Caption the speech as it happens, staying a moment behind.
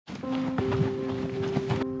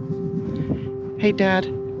Hey, Dad,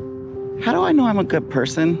 how do I know I'm a good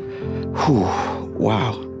person? Whew,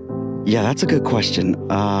 wow. Yeah, that's a good question.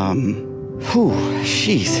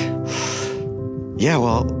 Jeez. Yeah,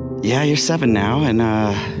 well, yeah, you're 7 now, and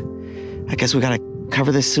I guess we gotta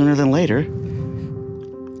cover this sooner than later.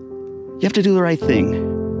 You have to do the right thing.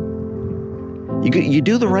 You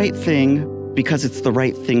do the right thing because it's the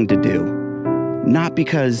right thing to do, not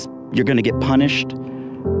because you're gonna get punished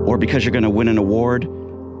or because you're gonna win an award,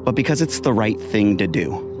 but because it's the right thing to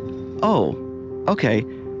do. Oh, okay.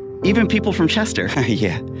 Even people from Chester.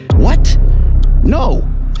 Yeah. What? No,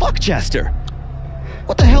 fuck Chester.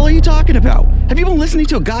 What the hell are you talking about? Have you been listening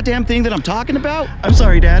to a goddamn thing that I'm talking about? I'm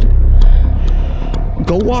sorry, Dad.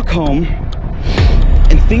 Go walk home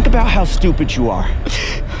and think about how stupid you are.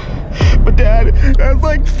 But Dad, that's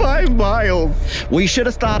like 5 miles. Well, you should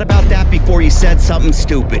have thought about that before you said something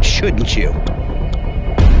stupid, shouldn't you?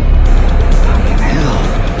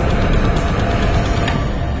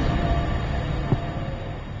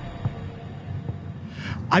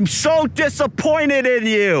 I'm so disappointed in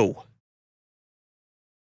you.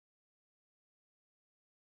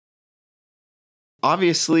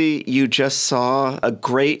 Obviously, you just saw a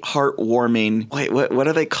great heartwarming, wait, what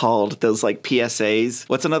are they called? Those like PSAs?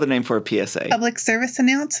 What's another name for a PSA? Public service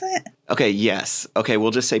announcement? Okay, yes. Okay,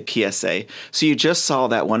 we'll just say PSA. So you just saw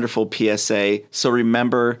that wonderful PSA. So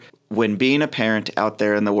remember, when being a parent out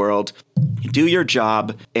there in the world, do your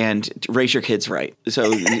job and raise your kids right.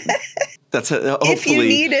 So that's hopefully.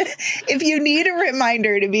 If you need a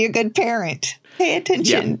reminder to be a good parent, pay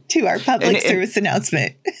attention to our public service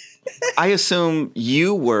announcement. I assume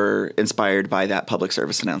you were inspired by that public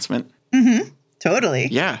service announcement. Mm-hmm. Totally.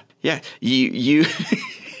 Yeah. Yeah. You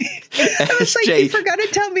I was like, you forgot to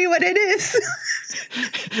tell me what it is.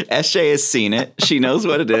 SJ has seen it. She knows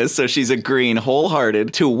what it is. So she's agreeing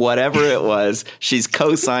wholehearted to whatever it was. She's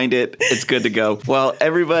co-signed it. It's good to go. Well,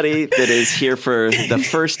 everybody that is here for the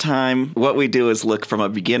first time, what we do is look from a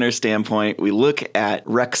beginner standpoint. We look at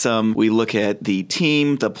Wrexham. We look at the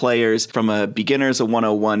team, the players from a beginner's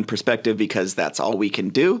 101 perspective, because that's all we can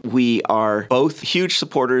do. We are both huge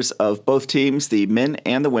supporters of both teams, the men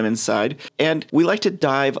and the women's side. And we like to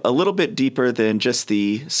dive a little bit deeper than just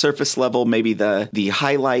the surface level, maybe the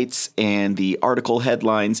highlights and the article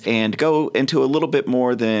headlines, and go into a little bit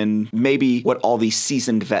more than maybe what all these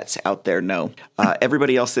seasoned vets out there know.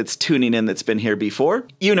 Everybody else that's tuning in that's been here before,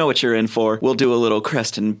 you know what you're in for. We'll do a little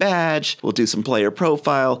Crest and Badge, we'll do some player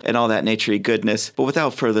profile and all that naturey goodness. But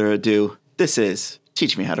without further ado, this is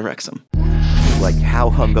Teach Me How to Wrexam. Like, how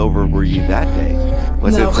hungover were you that day?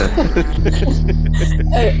 Was it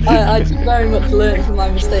I very much learned from my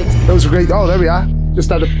mistakes. That was great. Oh, there we are. Just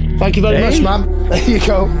had a thank you very much, ma'am. There you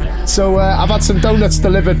go. So I've had some donuts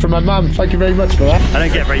delivered from my mum. Thank you very much for that. I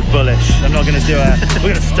don't get very bullish. I'm not going to do it.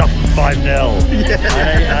 We're going to stuff 5-0.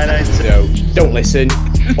 Yeah. I don't. So don't listen,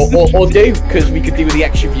 or do, because we could do with the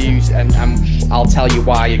extra views, and I'll tell you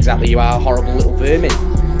why exactly you are horrible little vermin.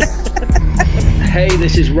 Hey,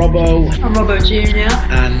 this is Robbo. I'm Robbo Jr.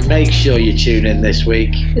 And make sure you tune in this week.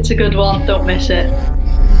 It's a good one, don't miss it.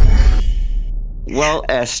 Well,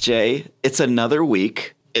 SJ, it's another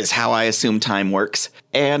week, is how I assume time works.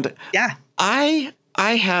 And yeah, I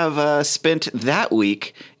have spent that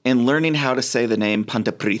week in learning how to say the name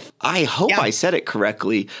Pontypridd. I hope I said it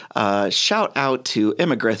correctly. Shout out to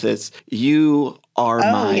Immigrithis. You are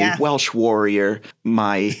my Welsh warrior,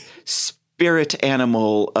 my spirit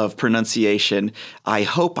animal of pronunciation. I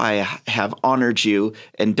hope I have honored you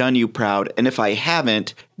and done you proud. And if I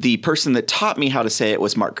haven't, the person that taught me how to say it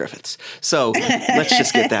was Mark Griffiths. So let's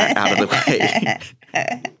just get that out of the way.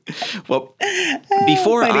 Well,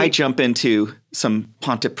 before I jump into some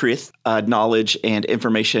Pontypridd knowledge and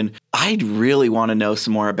information, I really want to know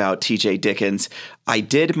some more about TJ Dickens. I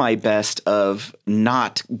did my best of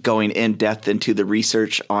not going in depth into the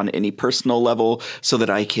research on any personal level so that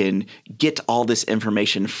I can get all this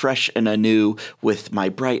information fresh and anew with my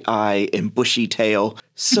bright eye and bushy tail.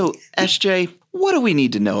 So, SJ, what do we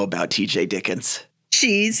need to know about TJ Dickens?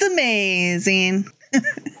 She's amazing.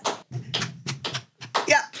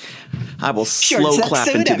 Yeah. I will slow clap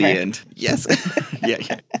into the end. Yes.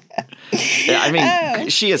 Yeah. I mean,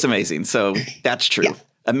 she is amazing. So that's true. Yeah.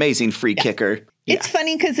 Amazing free kicker. Yeah. It's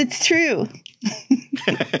funny because it's true.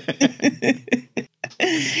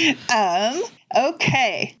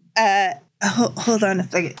 Okay. Hold on a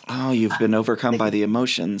second. Oh, you've been overcome by the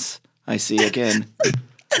emotions. I see again.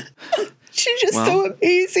 She's just so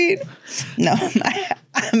amazing. No,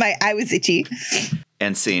 my eye was itchy.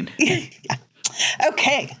 And scene. Yeah.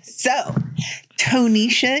 Okay, so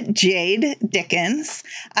Tonisha Jade Dickens,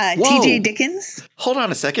 TJ Dickens. Hold on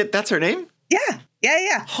a second. That's her name? Yeah.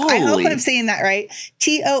 Yeah. Holy. I hope I'm saying that right.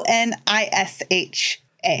 Tonisha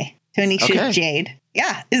Okay. Jade.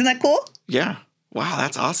 Yeah. Isn't that cool? Yeah. Wow,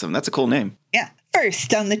 that's awesome. That's a cool name. Yeah.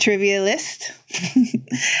 First on the trivia list.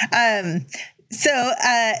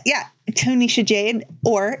 Tonisha Jade,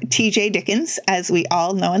 or TJ Dickens, as we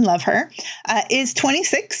all know and love her, is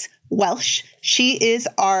 26, Welsh. She is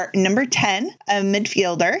our number 10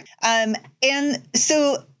 midfielder. And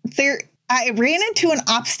so I ran into an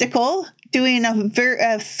obstacle doing a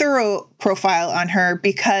very thorough profile on her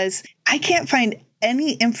because I can't find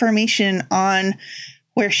any information on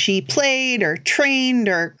where she played or trained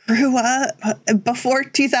or grew up before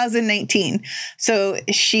 2019. So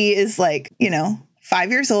she is 5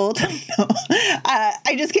 years old.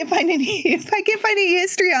 I just can't find any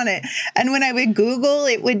history on it. And when I would Google,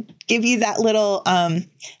 it would give you that little,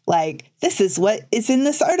 this is what is in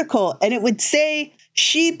this article. And it would say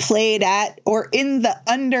she played at or in the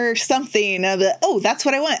under something of the, that's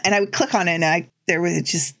what I want. And I would click on it and there was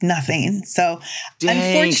just nothing. So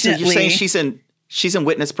unfortunately. So you're saying she's in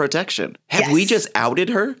witness protection. Have Yes. we just outed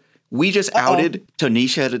her? We just outed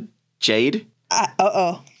Tonisha Jade?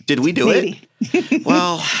 Did we do Maybe. it?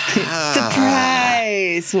 Well,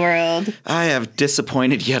 surprise world. I have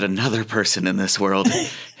disappointed yet another person in this world.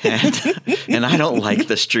 And I don't like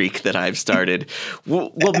the streak that I've started.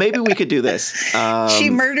 Well, maybe we could do this. She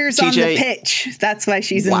murders on the pitch. That's why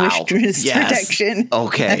she's in witness protection.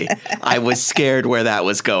 Okay. I was scared where that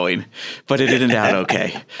was going, but it ended out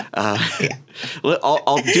okay.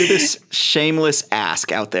 I'll do this shameless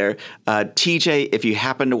ask out there. TJ, if you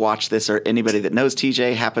happen to watch this, or anybody that knows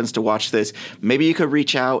TJ happens to watch this, maybe you could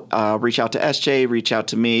reach out to SJ, reach out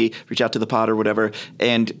to me, reach out to the pod or whatever,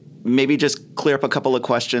 and maybe just clear up a couple of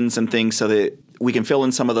questions and things so that we can fill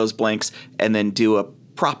in some of those blanks and then do a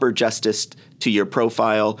proper justice to your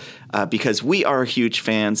profile, because we are huge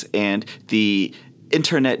fans and the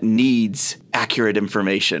internet needs accurate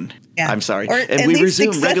information. Yeah. I'm sorry. Or and at we least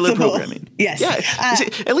resume regular accessible. programming. Yes. Yeah.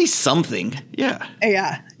 At least something. Yeah.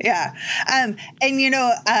 Yeah. And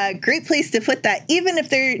great place to put that, even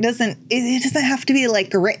if it doesn't have to be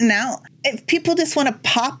written out. If people just want to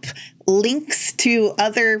pop links to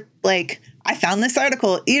other, I found this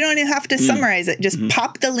article, you don't even have to summarize it. Just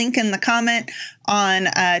pop the link in the comment on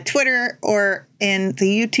Twitter or in the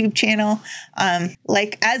YouTube channel.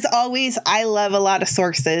 As always, I love a lot of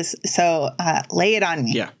sources. So lay it on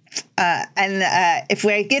me. Yeah. And if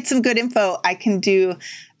we get some good info, I can do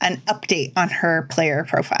an update on her player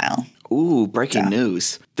profile. Ooh, breaking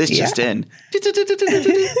news. This just in. Her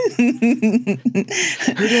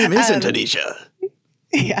name isn't Tanisha.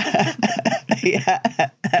 Yeah.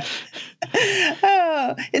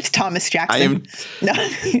 Oh, it's Thomas Jackson.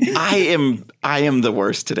 I am the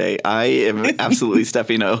worst today. I am absolutely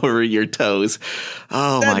stepping over your toes.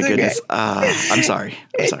 Oh, my goodness. I'm sorry.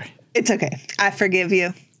 It's okay. I forgive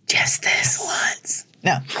you. Just this once.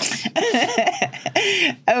 No.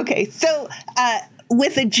 Okay. So,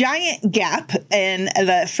 with a giant gap in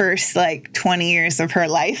the first 20 years of her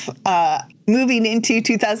life, moving into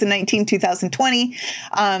 2019, 2020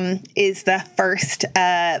 is the first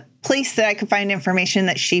place that I could find information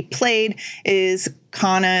that she played is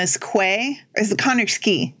Connors Quay. Or is it Connors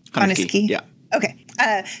Key? Connors Key. Yeah. Okay.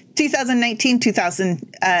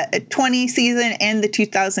 2019-2020 season and the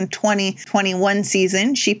 2020-21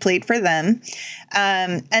 season, she played for them.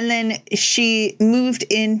 And then she moved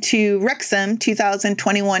into Wrexham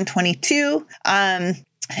 2021-22.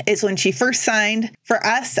 Is when she first signed for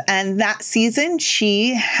us. And that season,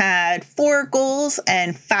 she had 4 goals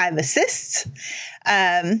and 5 assists.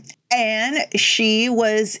 And she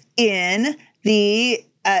was in the,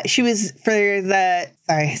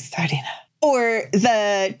 or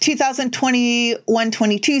the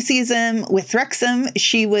 2021-22 season with Wrexham,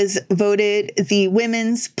 she was voted the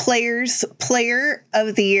Women's Players Player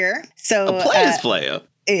of the Year. So a Players Player?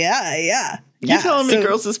 Yeah. You telling me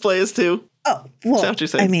girls is players too? Oh, well, is that what you're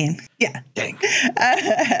saying? I mean, yeah. Dang.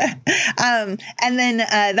 And then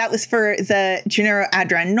that was for the Gennaro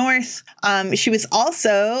Adran North. She was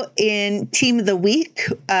also in Team of the Week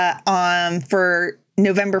for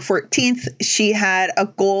November 14th. She had a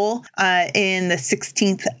goal in the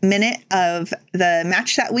 16th minute of the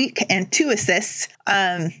match that week and 2 assists.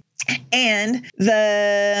 And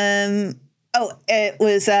it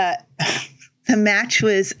was... the match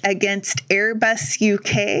was against Airbus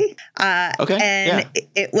UK.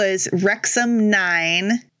 It was Wrexham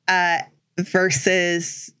 9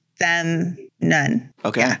 versus them none.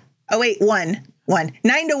 Okay. Yeah. Oh, wait, 1.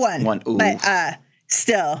 9-1. 1. Ooh. But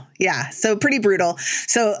Still, yeah. So pretty brutal.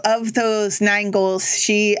 So of those 9 goals,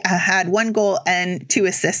 she had 1 goal and 2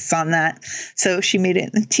 assists on that. So she made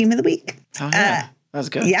it the team of the week. Oh, yeah. That was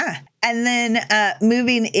good. Yeah. And then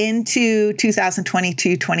moving into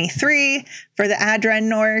 2022-23 for the Adran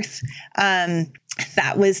North,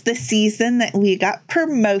 that was the season that we got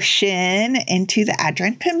promotion into the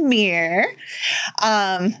Adran Premier.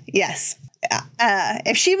 Yes.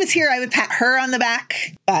 If she was here, I would pat her on the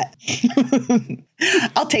back, but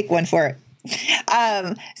I'll take one for it.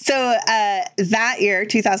 So that year,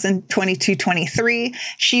 2022-23,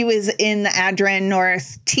 she was in the Adran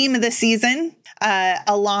North team of the season,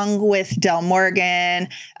 along with Del Morgan,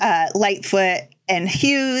 Lightfoot, and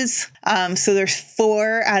Hughes. So there's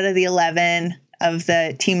 4 out of the 11 of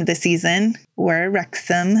the team of the season were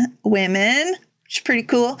Wrexham Women. Which is pretty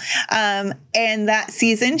cool. And that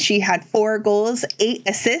season, she had 4 goals, 8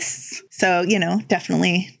 assists. So, you know,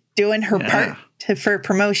 definitely doing her part for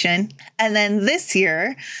promotion. And then this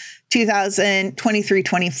year,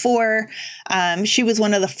 2023-24, she was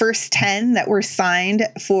one of the first 10 that were signed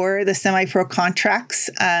for the semi-pro contracts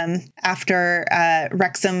after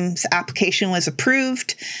Wrexam's application was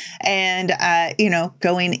approved and, you know,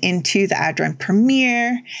 going into the Adran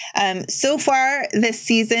Premier. So far this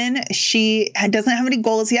season, she doesn't have any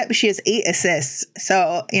goals yet, but she has 8 assists.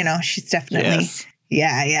 So, you know, she's definitely,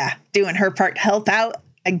 doing her part to help out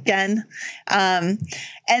again. And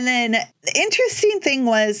then the interesting thing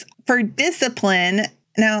was for discipline.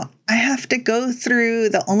 Now I have to go through,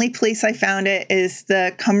 the only place I found it is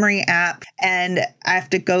the Cymru app, and I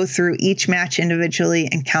have to go through each match individually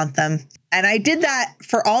and count them. And I did that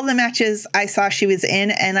for all the matches I saw she was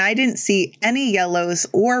in, and I didn't see any yellows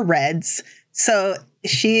or reds. So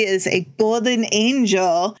she is a golden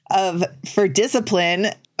angel for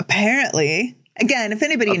discipline, apparently. Again, if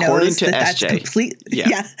anybody knows that that's complete,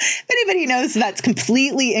 if anybody knows that's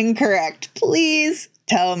completely incorrect, please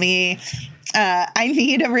tell me. I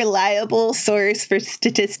need a reliable source for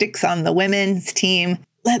statistics on the women's team.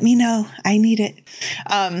 Let me know. I need it.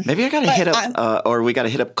 Maybe I got to hit up, or we got to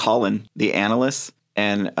hit up Colin, the analyst,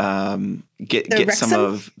 and get some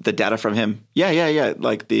of the data from him. Yeah.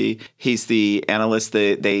 Like he's the analyst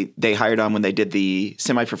that they hired on when they did the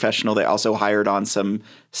semi-professional. They also hired on some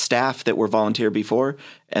staff that were volunteer before,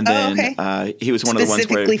 and then he was one of the ones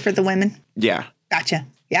specifically for the women. Yeah, gotcha.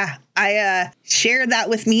 Yeah, I share that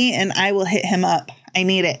with me, and I will hit him up. I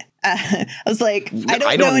need it. I was like,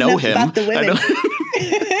 I don't know enough about the women.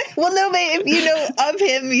 Well, no, but if you know of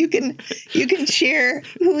him, you can share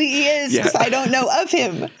who he is, because I don't know of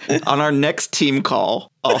him. On our next team call,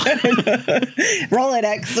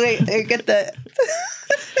 Rolodex. Wait, get the.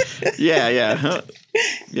 Yeah.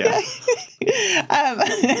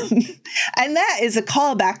 And that is a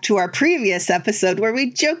callback to our previous episode where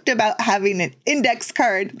we joked about having an index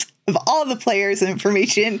card of all the players'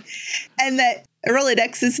 information, and that a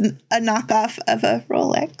Rolodex is a knockoff of a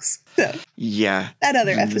Rolex. So, yeah. That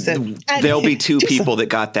other episode. There'll be 2 people that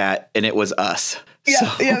got that, and it was us. Yeah.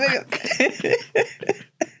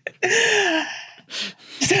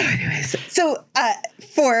 So anyways,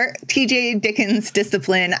 for TJ Dickens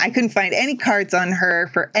Discipline, I couldn't find any cards on her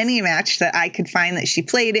for any match that I could find that she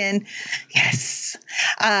played in. Yes.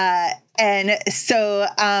 And so,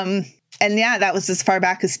 and yeah, that was as far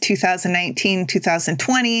back as 2019,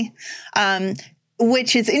 2020,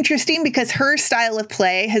 which is interesting because her style of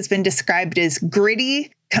play has been described as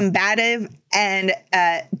gritty, combative, and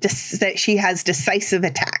that she has decisive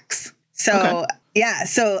attacks. So,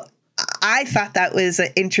 so I thought that was an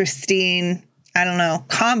interesting,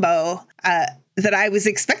 combo that I was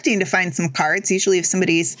expecting to find some cards. Usually if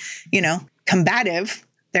somebody's, combative,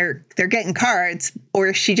 they're getting cards,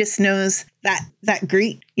 or she just knows that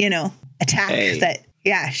great, attack that,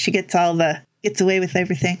 she gets away with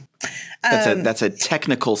everything. That's a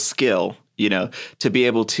technical skill, to be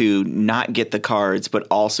able to not get the cards, but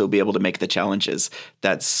also be able to make the challenges.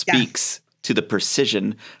 That speaks to the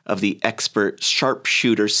precision of the expert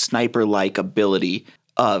sharpshooter sniper-like ability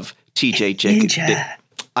of TJ Dickens.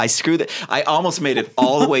 I screwed it. I almost made it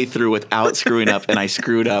all the way through without screwing up, and I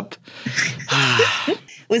screwed up.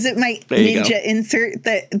 Was it my ninja insert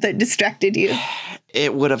that distracted you?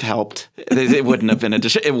 It would have helped. It wouldn't have been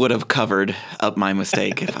it would have covered up my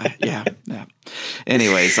mistake if I. Yeah.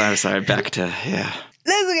 Anyways, I'm sorry. Back to That's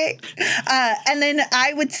okay. And then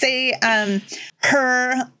I would say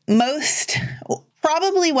her most,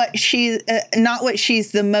 probably what she's not what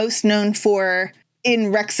she's the most known for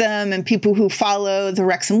in Wrexham, and people who follow the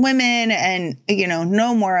Wrexham Women and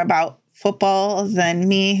know more about football than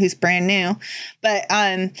me, who's brand new. But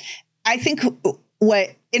I think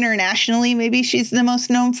what internationally, maybe she's the most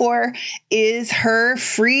known for, is her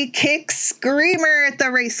free kick screamer at the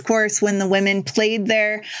race course when the women played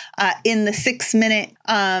there in the 6 minute.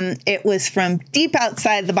 It was from deep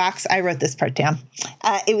outside the box. I wrote this part down.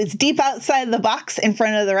 It was deep outside the box in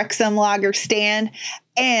front of the Wrexham Lager stand,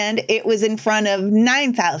 and it was in front of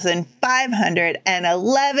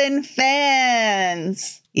 9,511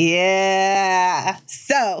 fans. Yeah.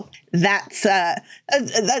 So that's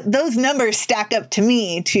those numbers stack up to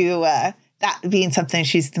me to that being something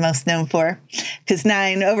she's the most known for, because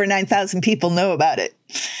over 9,000 people know about it.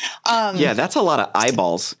 Yeah, that's a lot of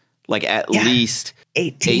eyeballs. Like at least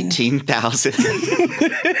 18,000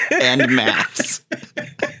 and maths.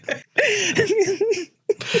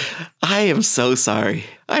 I am so sorry.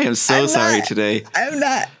 I am so sorry today. I'm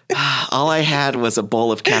not. All I had was a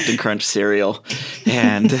bowl of Captain Crunch cereal,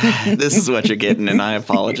 and this is what you're getting, and I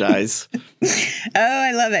apologize. Oh,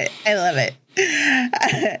 I love it. I love it.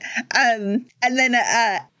 And then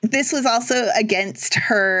this was also against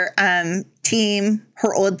her team,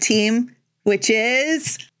 her old team, which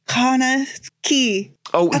is Key.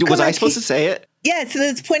 Oh, was I supposed to say it? Yeah, so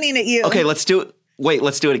it's pointing at you. Okay, let's do it. Wait,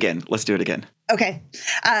 let's do it again. Let's do it again. Okay.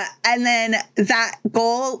 And then that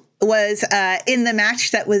goal was in the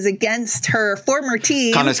match that was against her former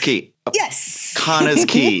team. Connor's Key. Oh. Yes. Connor's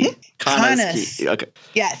Key. Connor's Key. Okay.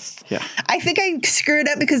 Yes. Yeah. I think I screwed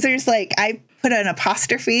up because there's I put an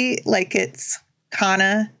apostrophe, like it's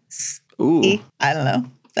Connor's. Ooh. I don't know.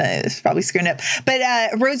 It's probably screwing up. But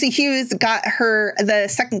Rosie Hughes got the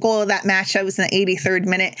second goal of that match. That was in the 83rd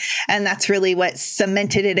minute. And that's really what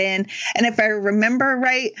cemented it in. And if I remember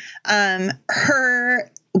right, her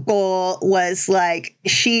goal was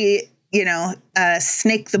she,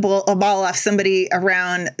 snaked a ball off somebody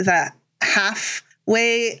around the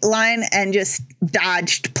halfway line and just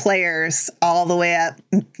dodged players all the way up,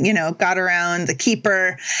 got around the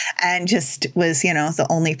keeper and just was, the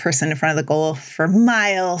only person in front of the goal for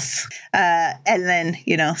miles. And then,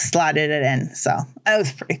 slotted it in. So that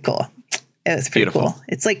was pretty cool. It was pretty cool.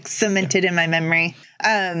 It's cemented in my memory.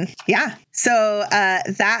 Yeah. So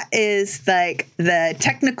that is the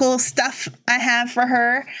technical stuff I have for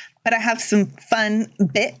her. But I have some fun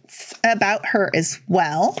bits about her as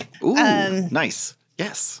well. Ooh, nice.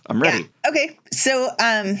 Yes, I'm ready. Yeah. Okay, so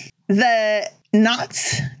the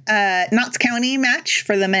Notts County match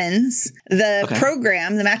for the men's,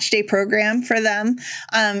 program, the Matchday program for them,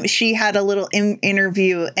 she had a little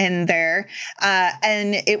interview in there,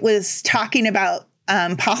 and it was talking about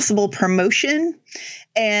possible promotion.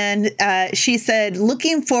 And she said,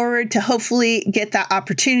 looking forward to hopefully get that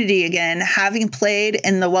opportunity again, having played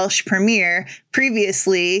in the Welsh Premier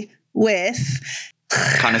previously with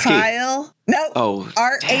Kyle. No,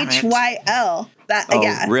 RHYL.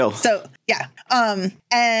 Real. So, yeah.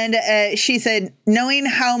 And she said, knowing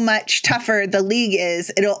how much tougher the league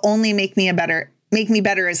is, it'll only make me better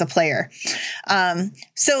as a player.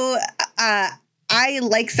 So I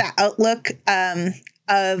like that outlook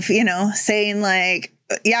of, saying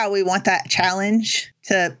yeah, we want that challenge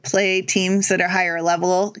to play teams that are higher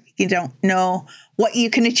level. You don't know what you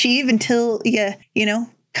can achieve until you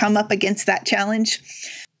come up against that challenge.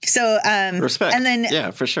 So, respect. And then,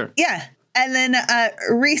 yeah, for sure. Yeah. And then,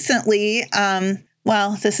 recently,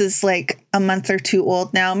 this is a month or two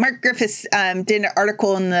old now. Mark Griffiths, did an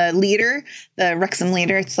article in the Leader, the Wrexham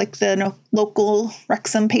Leader. It's the local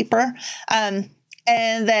Wrexham paper. And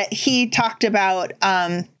that he talked about,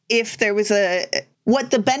 if there was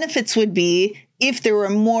what the benefits would be if there were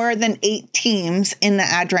more than 8 teams in the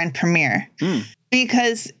Adran Premier.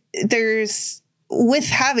 Because with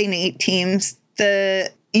having 8 teams,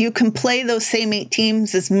 you can play those same 8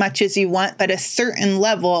 teams as much as you want, but at a certain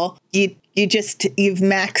level, you've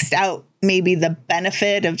maxed out maybe the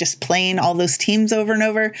benefit of just playing all those teams over and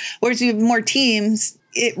over. Whereas you have more teams,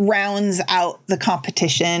 it rounds out the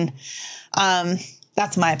competition.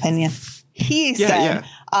 That's my opinion. He said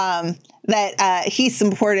that he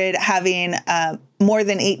supported having more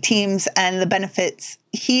than 8 teams, and the benefits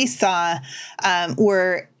he saw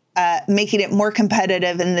were making it more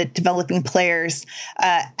competitive in the developing players.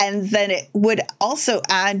 And then it would also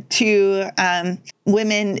add to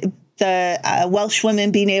women, the Welsh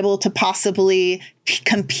women being able to possibly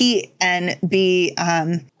compete and be,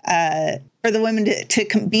 for the women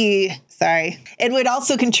to be, it would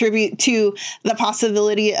also contribute to the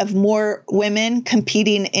possibility of more women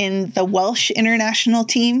competing in the Welsh international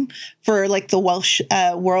team for the Welsh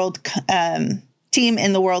world team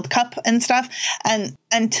in the World Cup and stuff. And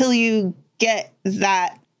until you get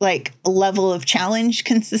that level of challenge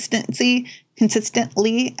consistency,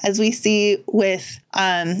 consistently, as we see with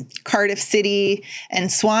Cardiff City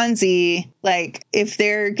and Swansea. Like, if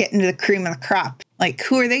they're getting to the cream of the crop, like,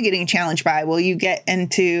 who are they getting challenged by? Well, you get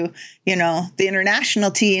into, the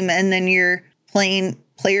international team, and then you're playing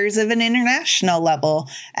players of an international level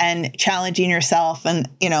and challenging yourself and,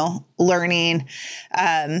 learning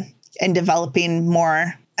and developing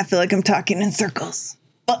more. I feel like I'm talking in circles.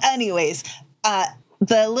 Well, anyways,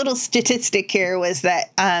 the little statistic here was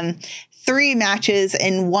that 3 matches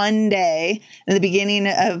in one day in the beginning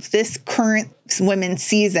of this current women's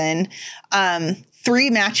season, 3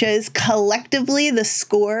 matches collectively, the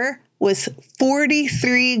score was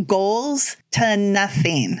 43 goals to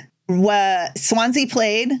nothing. Swansea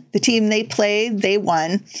played, the team they played, they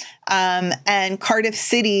won. And Cardiff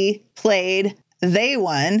City played, they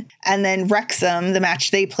won. And then Wrexham, the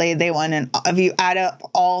match they played, they won. And if you add up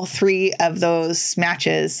all 3 of those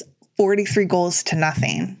matches, 43 goals to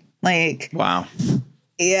nothing. Like, wow.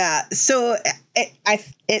 Yeah. So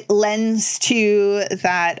it lends to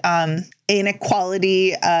that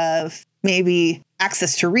inequality of maybe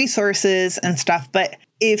access to resources and stuff. But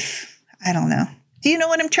I don't know. Do you know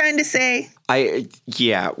what I'm trying to say?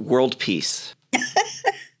 World peace.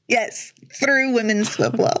 Yes, through women's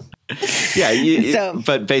football. Yeah,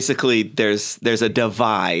 but basically there's a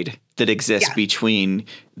divide that exists between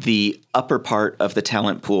the upper part of the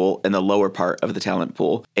talent pool and the lower part of the talent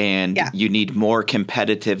pool. And you need more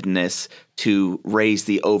competitiveness to raise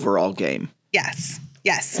the overall game. Yes.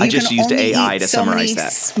 I just used AI to summarize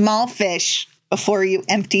that. Small fish before you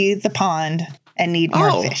empty the pond and need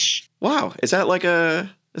more fish. Wow. Is that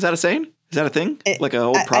a saying? Is that a thing? Like an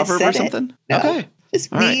old proverb or something? No. Okay.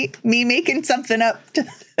 Just me making something up to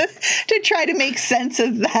try to make sense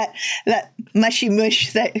of that mushy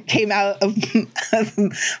mush that came out of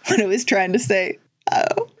what I was trying to say.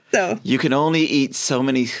 So you can only eat so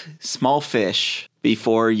many small fish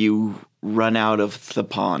before you run out of the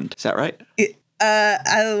pond. Is that right?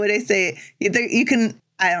 What I say? You can.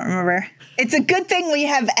 I don't remember. It's a good thing we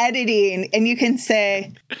have editing, and you can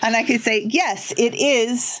say, and I can say, yes, it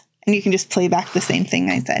is. And you can just play back the same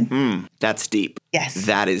thing I said. That's deep. Yes.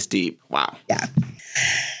 That is deep. Wow. Yeah.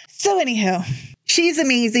 So anywho, she's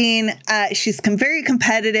amazing. She's very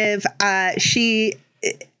competitive. She,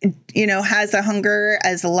 has a hunger,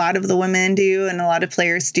 as a lot of the women do and a lot of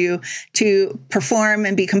players do, to perform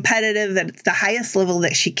and be competitive at the highest level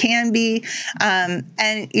that she can be. And,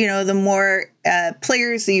 the more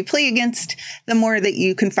players that you play against, the more that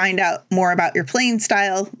you can find out more about your playing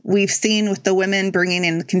style. We've seen with the women bringing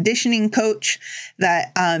in the conditioning coach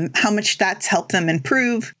that how much that's helped them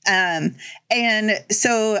improve. And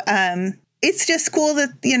so it's just cool that,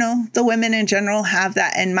 the women in general have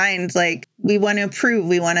that in mind. Like, we want to improve.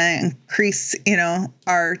 We want to increase,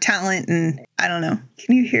 our talent. And I don't know.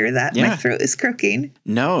 Can you hear that? Yeah. My throat is croaking.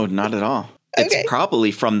 No, not at all. Okay. It's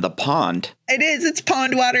probably from the pond. It is. It's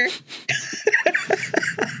pond water.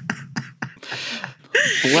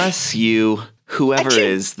 Bless you, whoever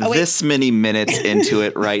is this many minutes into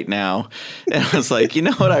it right now. And I was like, you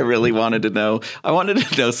know what I really wanted to know? I wanted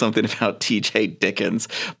to know something about TJ Dickens.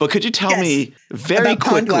 But could you tell me very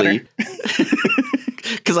quickly,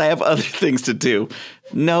 because I have other things to do.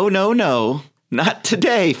 No. Not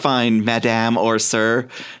today, fine madame or sir.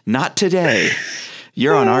 Not today.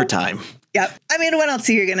 You're on our time. Yep. I mean, what else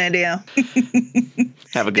are you going to do?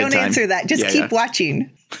 Have a good time. Don't answer that. Just keep watching.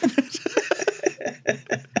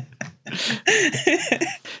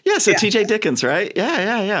 So TJ Dickens, right?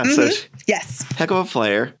 Yeah. Mm-hmm. So yes. Heck of a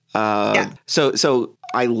player. So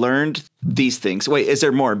I learned these things. Wait, is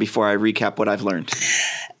there more before I recap what I've learned?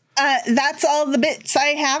 That's all the bits I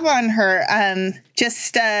have on her.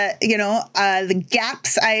 The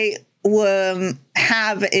gaps I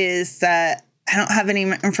have is I don't have any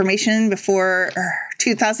information before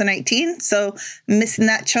 2019, so I'm missing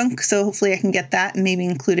that chunk. So hopefully I can get that and maybe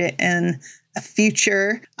include it in a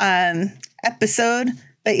future episode.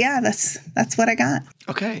 But yeah, that's what I got.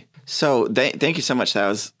 Okay. So thank you so much. That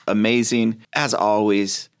was amazing. As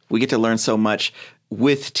always, we get to learn so much.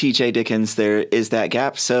 With TJ Dickens, there is that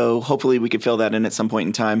gap. So hopefully we can fill that in at some point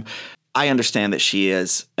in time. I understand that she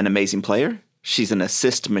is an amazing player. She's an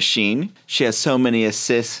assist machine. She has so many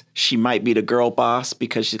assists. She might be the girl boss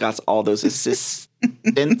because she's got all those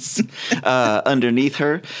assistants underneath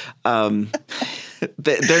her.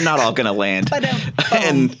 They're not all going to land.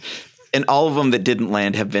 And all of them that didn't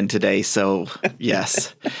land have been today. So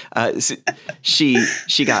yes, she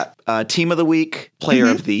got Team of the Week, Player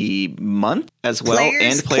of the Month as well,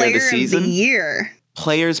 and Player of the Season. Of the Year.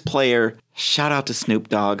 Player. Shout out to Snoop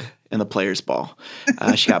Dogg and the Players Ball.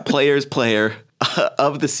 She got Player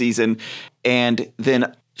of the Season. And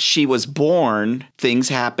then she was born, things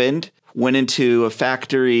happened. Went into a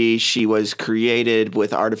factory. She was created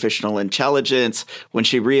with artificial intelligence. When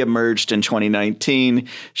she reemerged in 2019,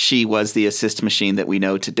 she was the assist machine that we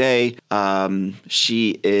know today.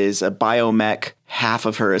 She is a biomech, half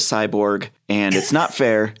of her a cyborg, and it's not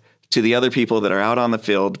fair to the other people that are out on the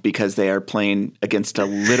field because they are playing against a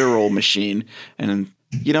literal machine. And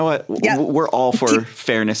you know what? Yeah. We're all for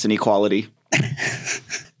fairness and equality.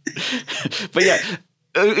 But yeah.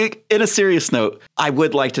 In a serious note, I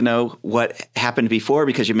would like to know what happened before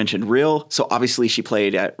because you mentioned Real. So obviously she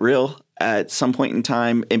played at Real at some point in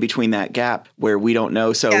time in between that gap where we don't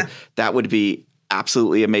know. So that would be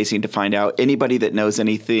absolutely amazing to find out. Anybody that knows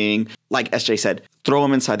anything, like SJ said, throw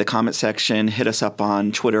them inside the comment section, hit us up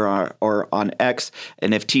on Twitter or on X.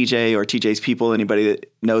 And if TJ or TJ's people, anybody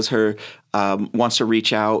that knows her, wants to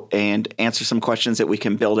reach out and answer some questions that we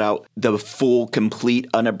can build out the full, complete,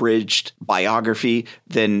 unabridged biography,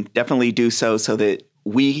 then definitely do so that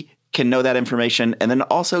we can know that information and then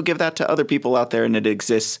also give that to other people out there and it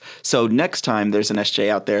exists. So next time there's an SJ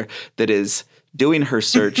out there that is doing her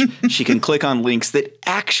search, she can click on links that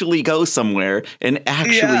actually go somewhere and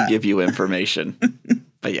actually give you information.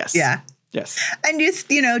 But yes. Yeah. Yes. And just,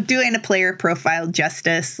 doing a player profile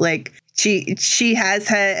justice, like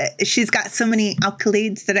she's got so many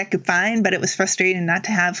accolades that I could find, but it was frustrating not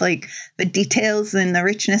to have like the details and the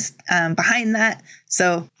richness behind that.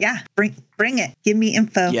 So yeah, bring it. Give me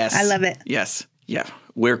info. Yes. I love it. Yes. Yeah.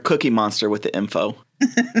 We're Cookie Monster with the info.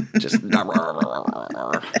 Just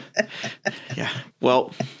yeah.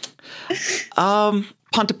 Well,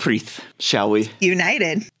 Pontypridd, shall we?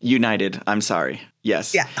 United. I'm sorry.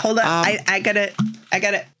 Yes. Yeah. Hold on. I got it.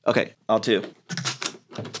 Okay. I'll too.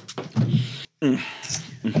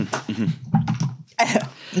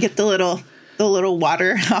 Get the little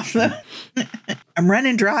water off the. I'm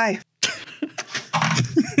running dry.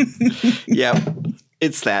 Yeah.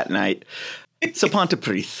 It's that night. So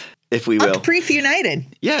Pontypridd, if we will. Pontypridd United.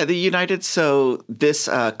 Yeah, the United. So this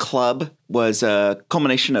club was a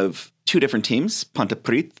culmination of two different teams,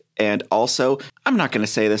 Pontypridd, and also, I'm not going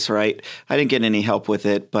to say this right. I didn't get any help with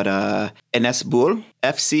it, but Enesbur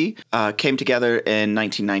FC came together in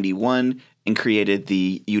 1991 and created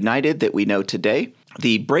the United that we know today.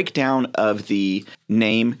 The breakdown of the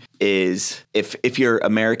name is, if you're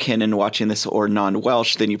American and watching this or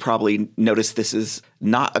non-Welsh, then you probably notice this is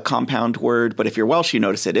not a compound word. But if you're Welsh, you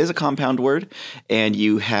notice it is a compound word. And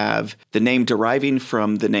you have the name deriving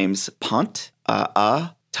from the names Pont,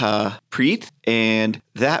 ta, Prith. And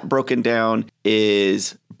that broken down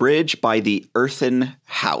is bridge by the earthen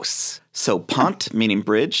house. So Pont meaning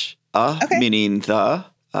bridge, meaning the,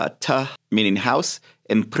 ta meaning house,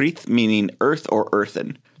 and Prith meaning earth or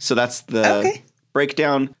earthen. So that's the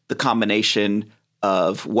breakdown, the combination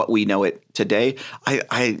of what we know it today.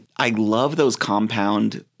 I love those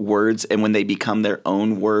compound words, and when they become their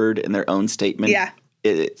own word and their own statement,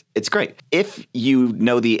 it's great. If you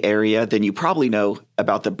know the area, then you probably know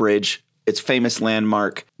about the bridge. It's famous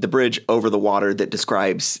landmark, the bridge over the water that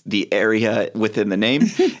describes the area within the name.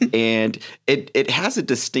 And it has a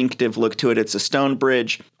distinctive look to it. It's a stone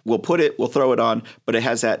bridge. We'll throw it on, but it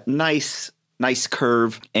has that nice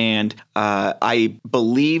curve. And I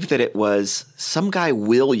believe that it was some guy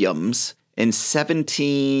Williams in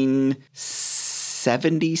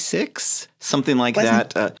 1776, something like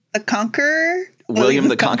that. The Conqueror? William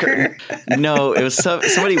the Conqueror? No, it was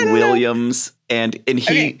somebody Williams. And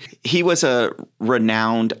he was a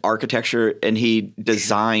renowned architecture, and he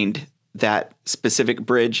designed that specific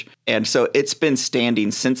bridge. And so it's been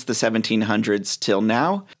standing since the 1700s till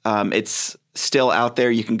now. It's still out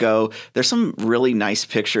there. You can go. There's some really nice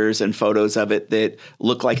pictures and photos of it that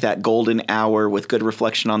look like that golden hour with good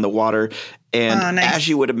reflection on the water. And as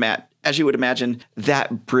you would imagine,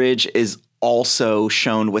 that bridge is also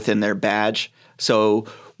shown within their badge. So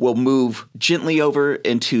we'll move gently over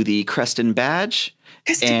into the Crest and Badge.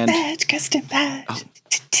 Crest and Badge. Oh.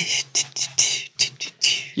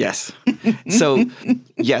 Yes. So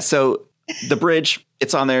the bridge,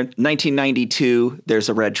 it's on there. 1992, there's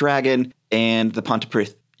a red dragon and the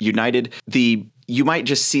Pontypridd United. You might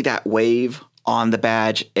just see that wave on the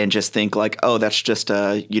badge and just think like, oh, that's just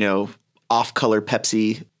a, off-color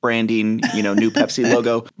Pepsi branding, new Pepsi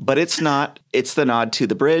logo, but it's not. It's the nod to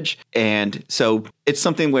the bridge. And so it's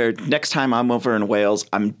something where next time I'm over in Wales,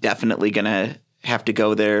 I'm definitely going to have to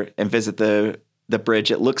go there and visit the bridge.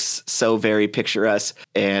 It looks so very picturesque.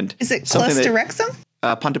 And is it close to Wrexham?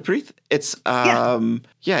 Pontypridd? It's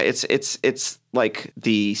it's like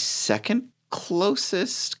the second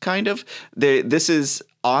closest kind of. This is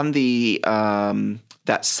on the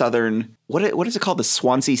that southern, what is it called? The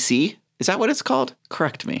Swansea Sea? Is that what it's called?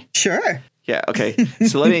 Correct me. Sure. Yeah. Okay.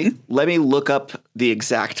 So let me look up the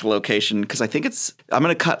exact location because I think I'm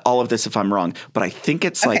going to cut all of this if I'm wrong, but I think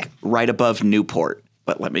it's like right above Newport.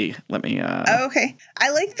 But let me. Okay. I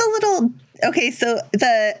like the little. Okay, so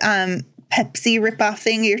the Pepsi ripoff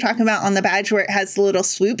thing you're talking about on the badge where it has the little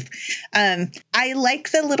swoop. I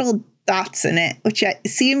like the little dots in it, which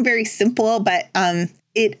seem very simple, but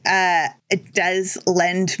it does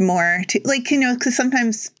lend more to, like, you know, because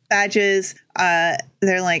sometimes badges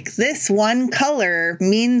they're like, this one color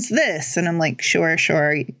means this, and I'm like, sure,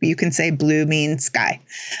 you can say blue means sky,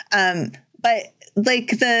 but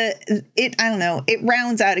like I don't know, it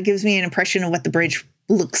rounds out, it gives me an impression of what the bridge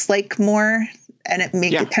looks like more, and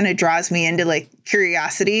it kind of draws me into like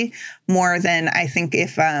curiosity more than I think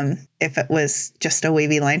if it was just a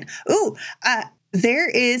wavy line. Ooh, there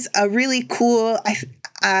is a really cool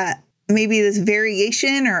maybe this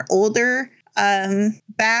variation or older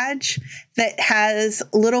badge that has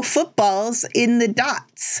little footballs in the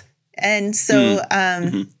dots, and so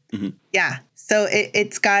yeah, so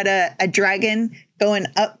it's got a dragon going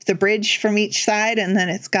up the bridge from each side, and then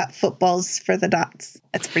it's got footballs for the dots.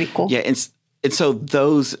 That's pretty cool. Yeah, and so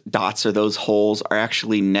those dots or those holes are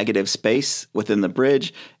actually negative space within the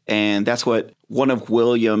bridge, and that's what one of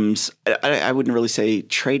Williams, I wouldn't really say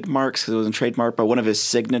trademarks because it wasn't trademark, but one of his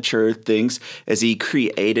signature things is he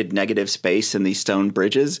created negative space in these stone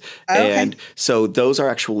bridges. And so those are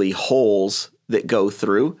actually holes that go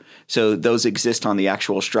through. So those exist on the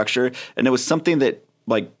actual structure. And it was something that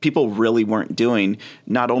like people really weren't doing,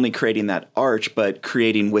 not only creating that arch, but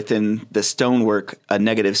creating within the stonework a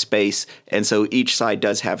negative space. And so each side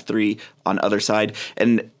does have 3 on other side.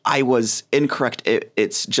 And I was incorrect.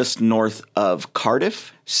 It's just north of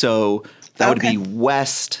Cardiff. So that would be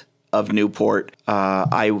west of Newport.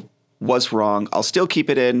 I was wrong. I'll still keep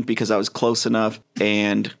it in because I was close enough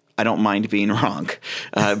and I don't mind being wrong.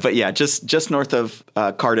 But yeah, just north of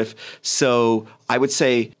Cardiff. So I would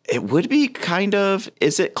say it would be kind of,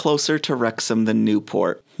 is it closer to Wrexham than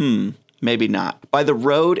Newport? Maybe not. By the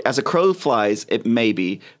road, as a crow flies, it may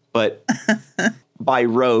be, but by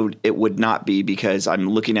road, it would not be because I'm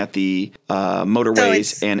looking at the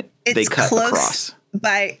motorways and they cut across.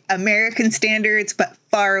 By American standards, but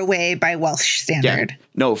far away by Welsh standard. Yeah.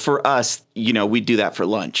 No, for us, you know, we'd do that for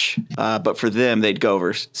lunch. But for them, they'd go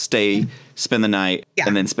over, stay, spend the night,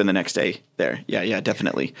 and then spend the next day there. Yeah,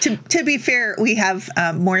 definitely. To be fair, we have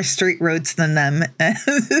more straight roads than them,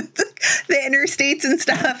 the interstates and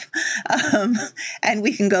stuff, and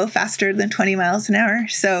we can go faster than 20 miles an hour.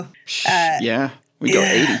 So, yeah, we go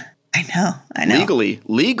 80. I know. Legally,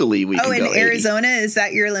 we can go 80. Oh, in Arizona, is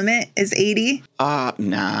that your limit? Is 80?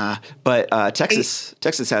 Nah. But Texas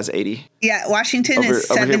has 80. Yeah, Washington is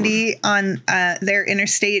 70 on their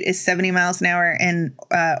interstate is 70 miles an hour, and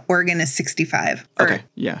Oregon is 65. Okay,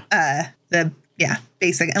 yeah.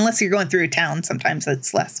 Basic. Unless you're going through a town, sometimes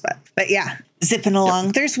it's less. But yeah, zipping along.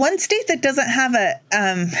 Yep. There's one state that doesn't have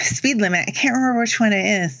a speed limit. I can't remember which one it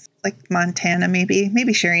is. Like Montana, maybe.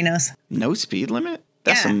 Maybe Sherry knows. No speed limit?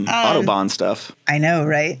 That's some Autobahn stuff. I know,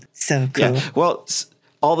 right? So cool. Yeah. Well,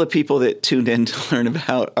 all the people that tuned in to learn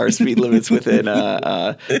about our speed limits within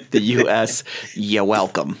the U.S., you're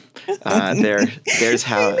welcome. There's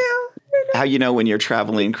how you know when you're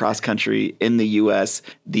traveling cross country in the U.S.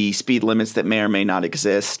 the speed limits that may or may not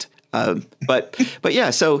exist. But yeah,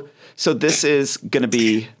 so this is going to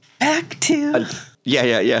be back to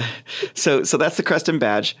yeah. So that's the Crest and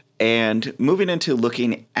Badge. And moving into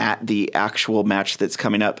looking at the actual match that's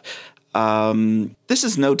coming up, this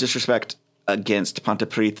is no disrespect against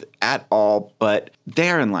Pontypridd at all, but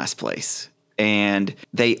they're in last place. And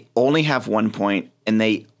they only have 1 point, and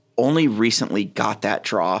they only recently got that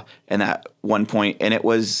draw and that 1 point, and it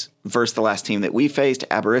was versus the last team that we faced,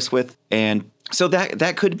 Aberystwyth. And so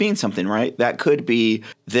that could mean something, right? That could be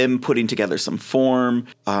them putting together some form.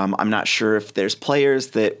 I'm not sure if there's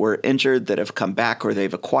players that were injured that have come back or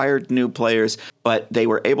they've acquired new players, but they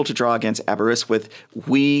were able to draw against Aberystwyth.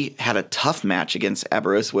 We had a tough match against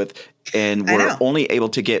Aberystwyth and were only able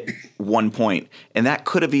to get 1 point. And that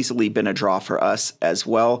could have easily been a draw for us as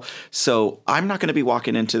well. So I'm not going to be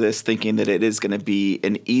walking into this thinking that it is going to be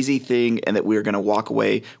an easy thing and that we're going to walk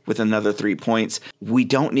away with another 3 points. We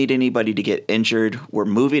don't need anybody to get injured. We're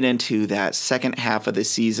moving into that second half of the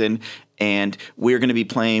season, and we're going to be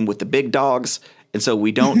playing with the big dogs. And so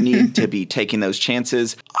we don't need to be taking those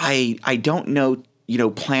chances. I don't know,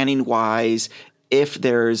 planning wise, if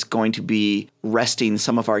there's going to be resting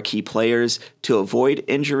some of our key players to avoid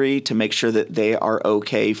injury, to make sure that they are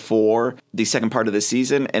okay for the second part of the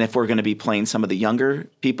season. And if we're going to be playing some of the younger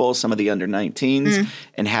people, some of the under 19s,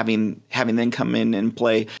 and having them come in and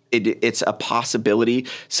play, it's a possibility.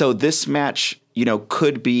 So this match,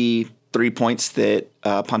 could be 3 points that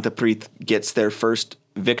Pontypridd gets their first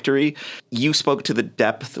victory. You spoke to the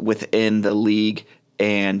depth within the league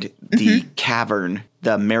and the cavern,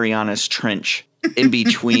 the Marianas Trench in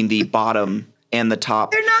between the bottom and the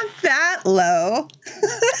top. They're not that low.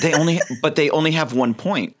 they only have 1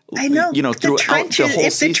 point. I know. Throughout the whole season.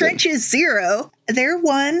 If the trench is 0, they're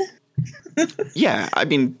 1. Yeah, I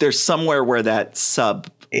mean, there's somewhere where that sub.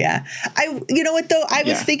 Yeah. You know what though? I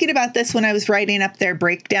was thinking about this when I was writing up their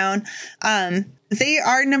breakdown. They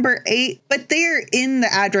are number 8, but they're in the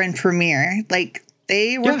Adran Premier. Like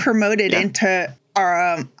they were promoted into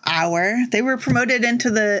they were promoted into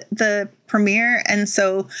the Premier. And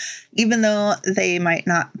so even though they might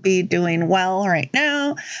not be doing well right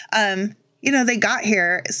now, they got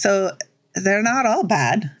here. So they're not all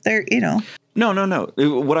bad. They're, No.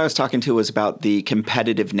 What I was talking to was about the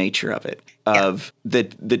competitive nature of it, of the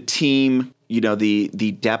team,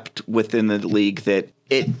 the depth within the league, that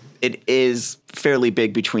it is fairly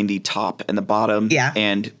big between the top and the bottom. Yeah.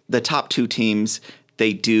 And the top 2 teams,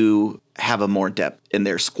 they do have a more depth in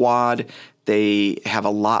their squad. They have a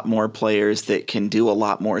lot more players that can do a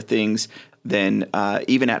lot more things than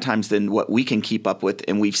even at times than what we can keep up with.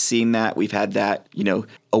 And we've seen that. We've had that,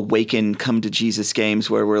 awaken, come to Jesus games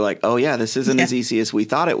where we're like, oh, yeah, this isn't as easy as we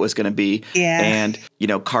thought it was going to be. Yeah. And,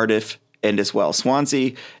 Cardiff and as well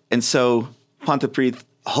Swansea. And so Pontypridd,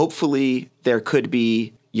 hopefully there could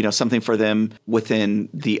be, something for them within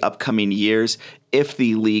the upcoming years. If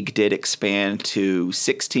the league did expand to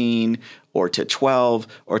 16 or to 12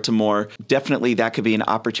 or to more, definitely that could be an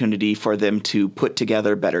opportunity for them to put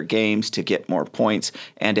together better games, to get more points,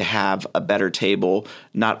 and to have a better table,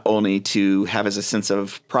 not only to have as a sense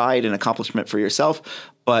of pride and accomplishment for yourself,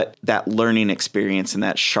 but that learning experience and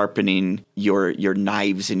that sharpening your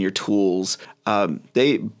knives and your tools.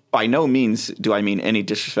 They, by no means do I mean any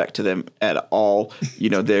disrespect to them at all.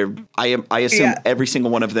 I assume every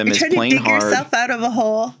single one of them is playing hard. Dig yourself out of a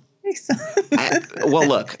hole. Well,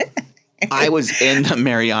 look, I was in the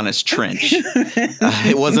Marianas Trench.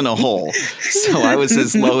 It wasn't a hole. So I was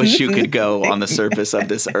as low as you could go on the surface of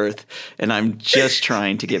this earth. And I'm just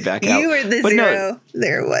trying to get back out. You were the zero.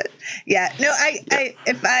 There, what? Yeah. No,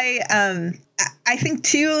 I think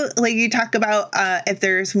too, like you talk about if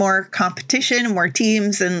there's more competition, more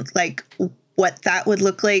teams, and like what that would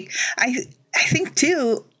look like. I think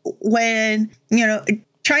too, when,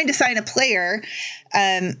 trying to sign a player,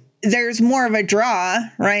 there's more of a draw,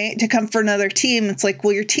 right, to come for another team. It's like,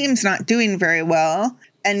 well, your team's not doing very well.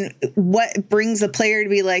 And what brings a player to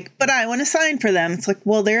be like, but I want to sign for them? It's like,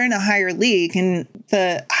 well, they're in a higher league, and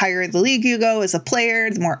the higher the league you go as a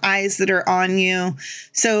player, the more eyes that are on you.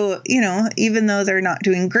 So, even though they're not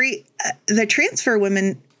doing great, the transfer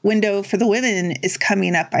window for the women is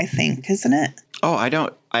coming up, I think, isn't it? Oh,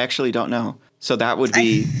 I actually don't know. So that would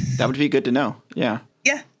be good to know. Yeah.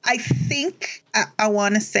 Yeah. I think I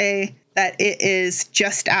want to say that it is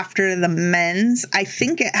just after the men's. I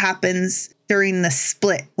think it happens during the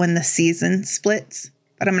split, when the season splits,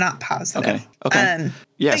 but I'm not positive. Okay.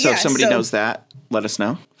 So if somebody knows that, let us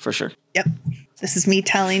know for sure. Yep. This is me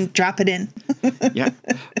drop it in. Yeah.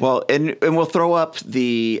 Well, and we'll throw up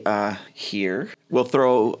the here. We'll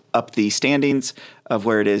throw up the standings of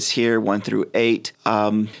where it is here, 1 through 8.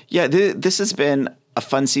 This has been a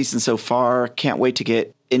fun season so far. Can't wait to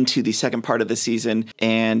get into the second part of the season,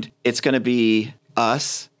 and it's going to be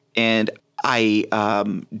us. And I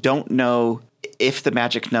don't know if the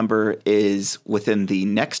magic number is within the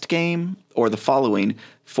next game or the following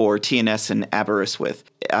for TNS and Aberystwyth,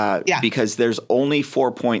 because there's only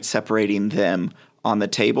 4 points separating them on the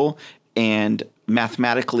table, and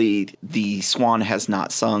mathematically the swan has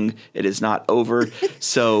not sung. It is not over.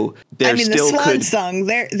 So there still the swan sung.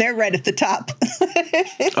 They're right at the top.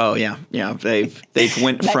 Oh yeah. They've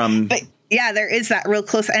went from. But yeah, there is that real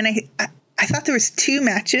close. And I thought there was 2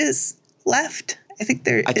 matches left. I think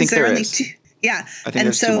there only 2. Yeah. I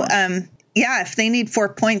think so. If they need 4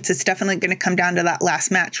 points, it's definitely going to come down to that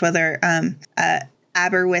last match, whether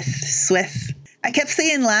Aberystwyth. I kept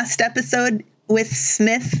saying last episode with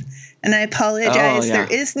Smith, and I apologize.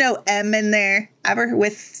 There is no M in there.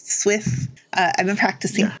 Aberystwyth. I've been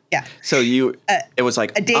practicing. Yeah. So it was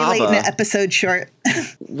like a day late and an episode short.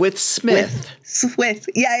 With Smith. With Swift.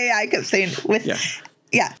 Yeah. I kept saying with. Yeah.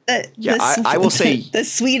 Yeah. I will say the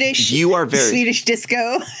Swedish. You are very Swedish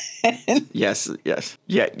disco. Yes.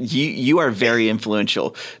 Yeah, you are very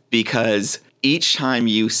influential because each time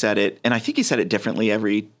you said it, and I think you said it differently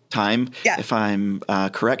every time, if I'm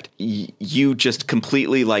correct, you just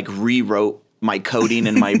completely like rewrote my coding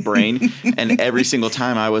in my brain. And every single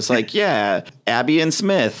time I was like, yeah, Abby and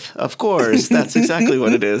Smith, of course. That's exactly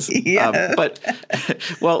what it is. But,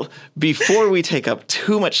 well, before we take up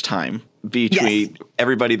too much time between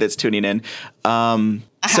everybody that's tuning in, I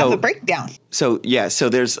have a breakdown. So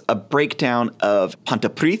there's a breakdown of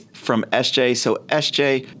Pontypridd from SJ. So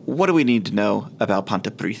SJ, what do we need to know about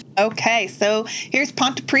Pontypridd? Okay, so here's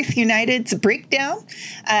Pontypridd United's breakdown.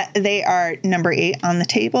 They are number 8 on the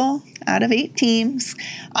table out of 8 teams.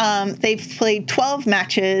 They've played 12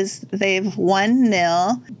 matches. They've won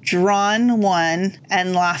 0, drawn 1,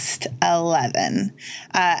 and lost 11.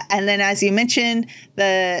 And then, as you mentioned,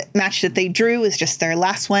 the match that they drew was just their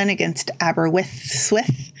last one against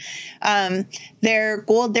Aberystwyth. Their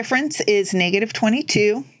goal difference is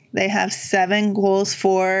 -22. They have 7 goals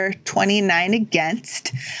for, 29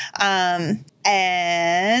 against. And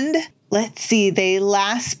let's see, they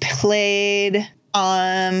last played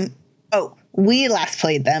on, we last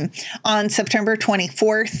played them on September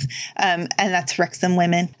 24th, and that's Wrexham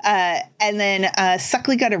Women. And then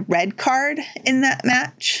Suckley got a red card in that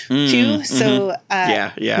match, too. So,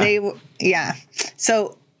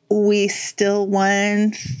 So we still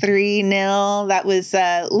won 3-0. That was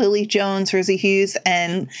Lily Jones, Rosie Hughes,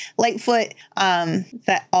 and Lightfoot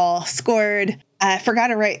that all scored. I forgot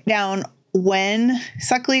to write down when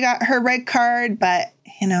Suckley got her red card, but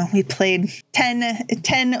we played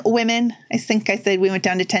 10 women. I think I said we went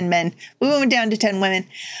down to 10 men. We went down to 10 women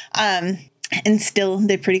and still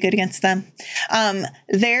did pretty good against them.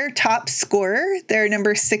 Their top scorer, their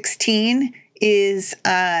number 16, is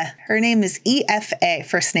her name is EFA,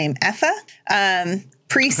 first name Effa,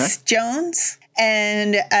 Priest Jones.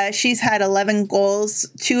 And she's had 11 goals.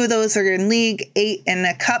 2 of those are in league, 8 in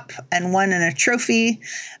a cup, and 1 in a trophy.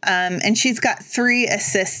 And she's got 3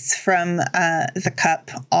 assists from the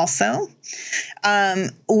cup also.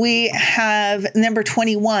 We have number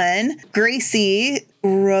 21, Gracie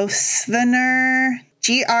Grosvenor,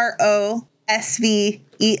 Grosvenor.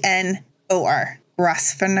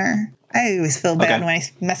 Grosvenor. I always feel bad when I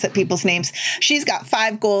mess up people's names. She's got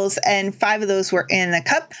 5 goals, and 5 of those were in the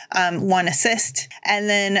cup, 1 assist. And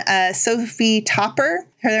then Sophie Topper,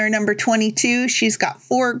 her number 22, she's got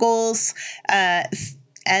 4 goals, and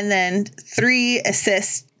then 3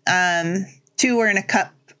 assists. 2 were in a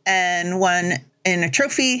cup and 1 in a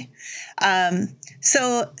trophy.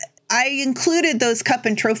 So I included those cup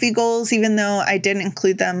and trophy goals, even though I didn't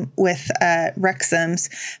include them with Wrexham's,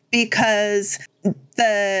 because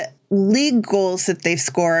the league goals that they've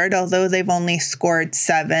scored, although they've only scored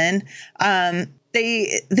 7,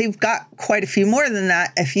 they've got quite a few more than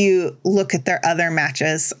that if you look at their other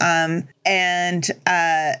matches.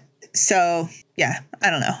 So yeah, I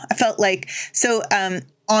don't know. I felt like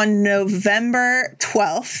on November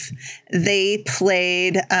 12th, they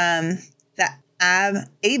played the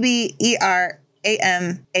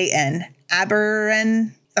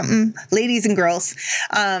Adran something, ladies and girls.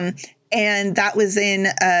 And that was in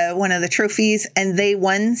one of the trophies, and they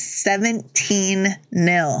won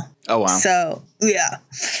 17-0. Oh, wow. So, yeah.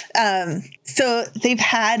 So they've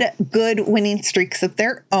had good winning streaks of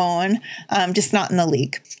their own, just not in the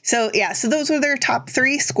league. So, yeah, so those were their top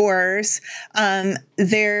 3 scorers.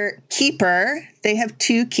 Their keeper, they have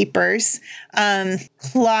 2 keepers.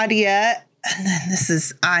 Claudia, and then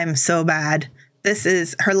I'm so bad. This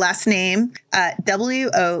is her last name,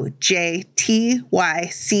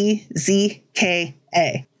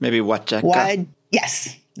 Wojtyczyka. Maybe Wojtyczyka.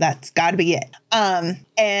 Yes, that's got to be it.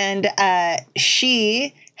 And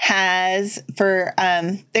she has, for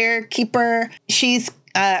their keeper, she's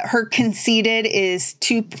her conceded is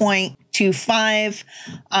 2.25.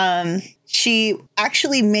 She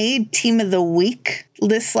actually made Team of the Week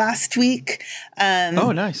this last week.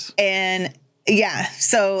 Oh, nice. And yeah,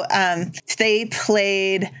 so they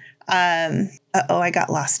played. I got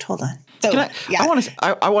lost. Hold on. So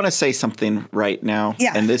I want to say something right now.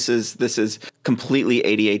 Yeah. And this is completely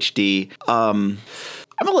ADHD. I'm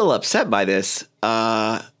a little upset by this.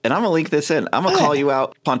 And I'm gonna link this in. I'm gonna call you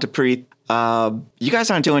out, Pontypridd. You guys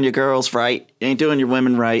aren't doing your girls right. You ain't doing your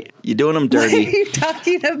women right. You're doing them dirty. What are you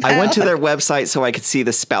talking about? I went to their website so I could see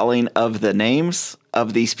the spelling of the names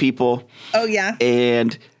of these people. Oh yeah.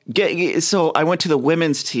 And so I went to the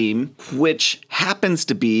women's team, which happens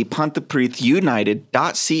to be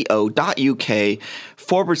pontypriddunited.co.uk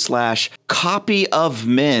 /copy of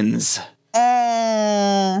men's.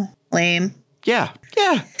 Lame. Yeah.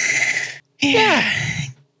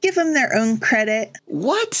 Give them their own credit.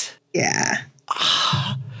 What? Yeah.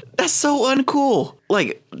 That's so uncool.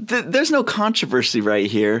 Like, there's no controversy right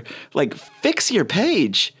here. Like, fix your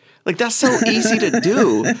page. Like, that's so easy to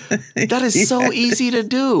do. That is so easy to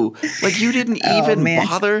do. Like, you didn't even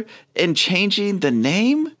bother in changing the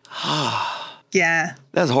name? Yeah.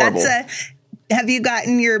 That's horrible. Have you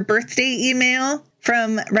gotten your birthday email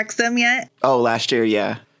from Wrexham yet? Oh, last year,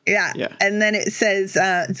 yeah. Yeah. And then it says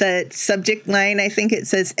the subject line, I think it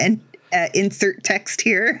says insert text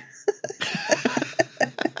here.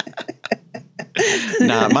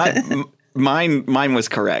 Nah, mine was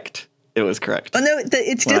correct. It was correct. Oh, no,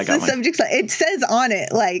 it's just the subject line. It says on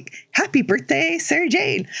it, like, happy birthday,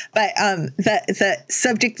 SarahJane. But the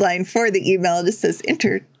subject line for the email just says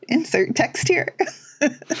insert text here.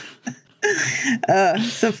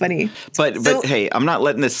 So funny. But hey, I'm not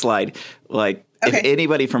letting this slide. Like, if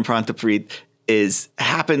anybody from Pontypridd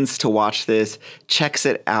happens to watch this, checks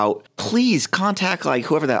it out, please contact like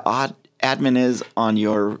whoever that admin is on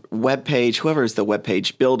your webpage, whoever is the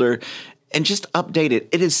webpage builder, and just update it.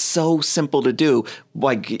 It is so simple to do.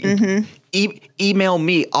 Like, email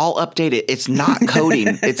me, I'll update it. It's not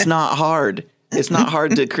coding. It's not hard. It's not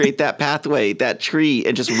hard to create that pathway, that tree,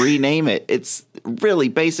 and just rename it. It's really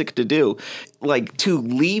basic to do. Like, to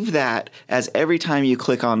leave that as every time you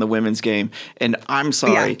click on the women's game, and I'm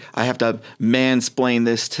sorry, I have to mansplain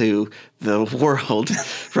this to the world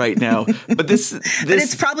right now, but this but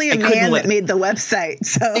it's probably a man that made the website.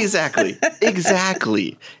 So Exactly.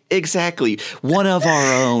 One of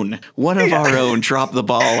our own dropped the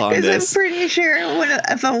ball on this. I'm pretty sure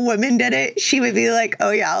if a woman did it, she would be like,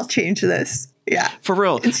 oh yeah, I'll change this. Yeah. For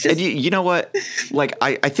real. It's just, and you know what? Like,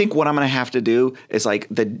 I think what I'm going to have to do is, like,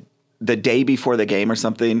 the day before the game or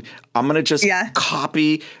something, I'm going to just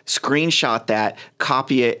screenshot that,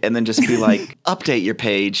 copy it, and then just be like, update your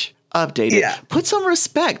page. Update it. Put some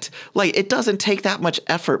respect. Like, it doesn't take that much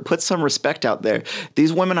effort. Put some respect out there.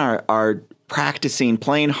 These women are practicing,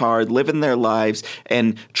 playing hard, living their lives,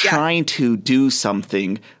 and trying to do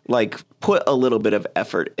something. Like, put a little bit of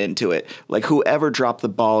effort into it. Like, whoever dropped the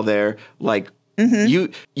ball there, like,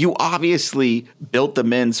 you obviously built the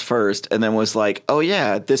men's first and then was like, oh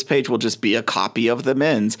yeah, this page will just be a copy of the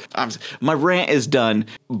men's. My rant is done,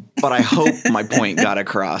 but I hope my point got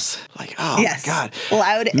across. Like, oh my God.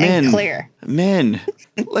 Loud and clear. Men,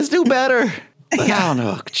 let's do better. Like, I don't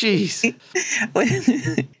know. Jeez.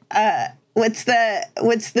 What's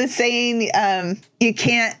the saying? You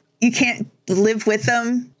can't live with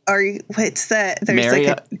them, or what's the?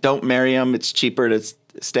 There's don't marry them. It's cheaper to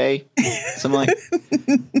stay. Something like.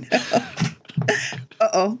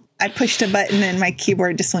 No. I pushed a button and my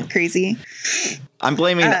keyboard just went crazy. I'm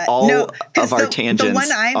blaming all of our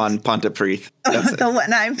tangents on Pontypridd. The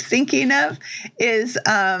one I'm thinking of is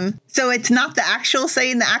so it's not the actual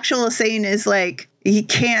saying. The actual saying is like, you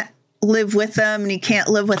can't live with them and you can't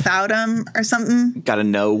live without them or something. Got to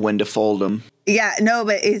know when to fold them. Yeah, no,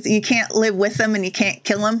 but you can't live with them and you can't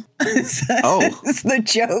kill them. It's the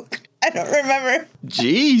joke. I don't remember.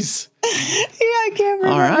 Jeez. Yeah, I can't remember.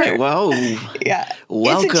 All right, well,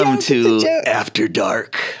 welcome to After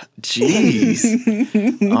Dark.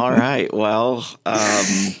 Jeez. All right, well,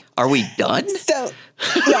 are we done? So,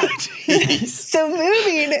 so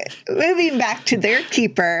moving back to their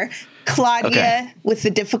keeper, Claudia, with the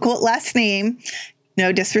difficult last name,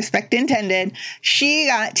 no disrespect intended, she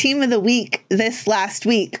got Team of the Week this last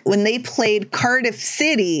week when they played Cardiff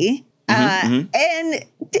City. And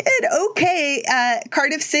did okay.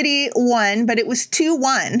 Cardiff City won, but it was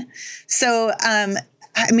 2-1. So, I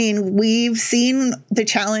mean, we've seen the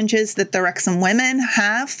challenges that the Wrexham women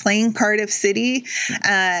have playing Cardiff City,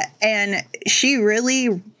 and she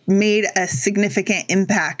really made a significant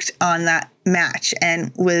impact on that match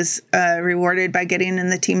and was rewarded by getting in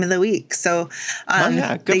the Team of the Week. So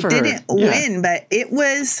they didn't win, but it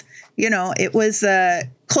was, it was a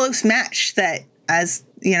close match that, as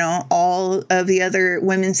you know, all of the other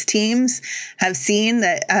women's teams have seen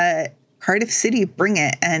that Cardiff City bring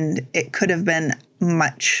it, and it could have been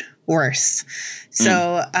much worse.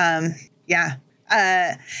 So,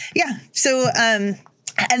 So,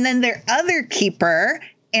 and then their other keeper,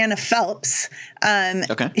 Anna Phelps,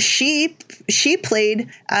 she played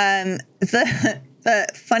the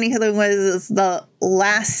funny thing was the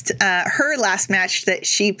last her last match that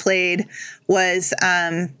she played was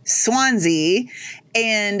Swansea,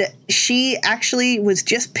 and she actually was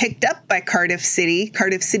just picked up by Cardiff City.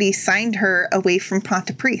 Cardiff City signed her away from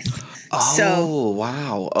Pontypridd. Oh,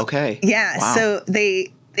 wow. Okay. Yeah. Wow. So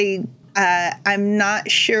they I'm not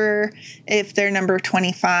sure if they're number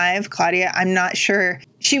 25, Claudia. I'm not sure.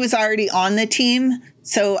 She was already on the team,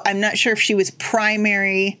 so I'm not sure if she was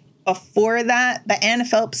primary before that. But Anna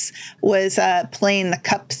Phelps was playing the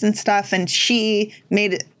cups and stuff, and she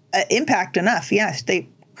made an impact enough. Yeah,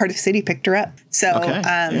 Cardiff City picked her up. So,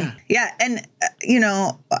 yeah. And,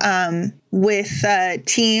 with a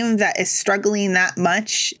team that is struggling that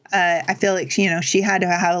much, I feel like, she had to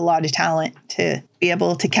have a lot of talent to be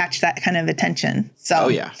able to catch that kind of attention. So,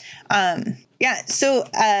 So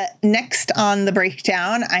next on the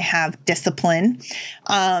breakdown, I have discipline.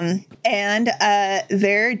 And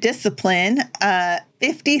their discipline,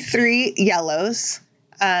 53 yellows.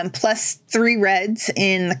 Plus 3 reds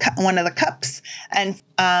in one of the cups and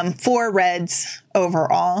 4 reds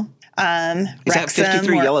overall. Is that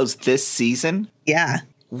 53 yellows this season? Yeah.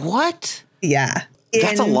 What? Yeah.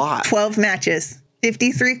 That's a lot. 12 matches.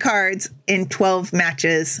 53 cards in 12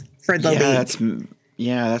 matches for the league. That's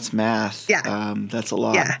math. Yeah. That's a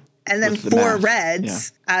lot. Yeah. And then 4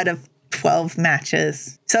 reds out of 12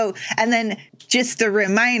 matches. So, and then just a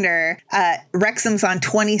reminder, Wrexham's on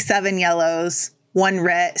 27 yellows, 1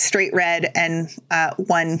 red, straight red, and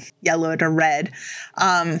 1 yellow to red.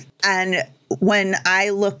 And when I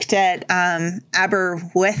looked at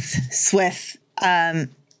Aberystwyth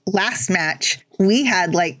last match, we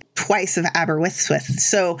had like twice of Aberystwyth.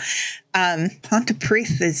 So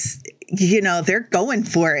Pontypridd is, they're going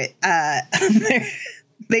for it.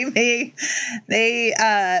 They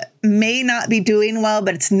may not be doing well,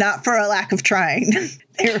 but it's not for a lack of trying.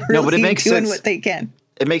 They're really doing what they can.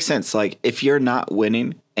 It makes sense. Like, if you're not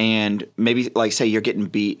winning and maybe, like, say you're getting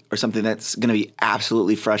beat or something, that's going to be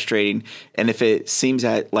absolutely frustrating. And if it seems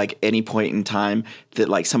at, like, any point in time that,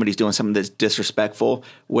 like, somebody's doing something that's disrespectful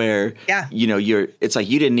where, it's like,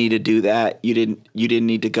 you didn't need to do that. You didn't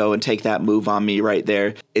need to go and take that move on me right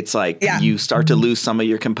there. It's like you start to lose some of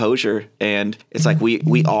your composure. And it's like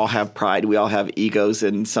we all have pride. We all have egos.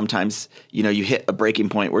 And sometimes, you hit a breaking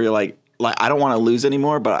point where you're like, I don't want to lose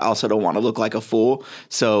anymore, but I also don't want to look like a fool.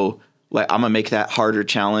 So, I'm going to make that harder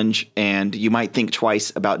challenge. And you might think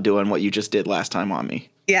twice about doing what you just did last time on me.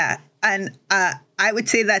 Yeah. And I would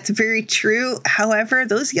say that's very true. However,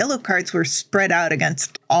 those yellow cards were spread out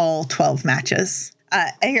against all 12 matches.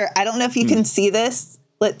 Here, I don't know if you can see this.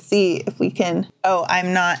 Let's see if we can. Oh,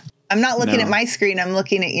 I'm not looking at my screen. I'm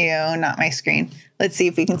looking at you, not my screen. Let's see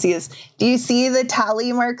if we can see this. Do you see the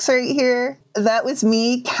tally marks right here? That was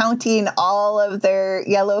me counting all of their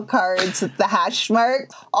yellow cards, the hash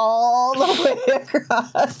mark, all the way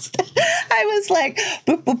across. I was like,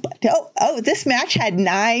 boop, boop, this match had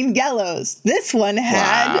 9 yellows. This one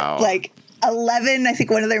had 11. I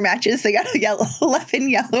think one of their matches, they got 11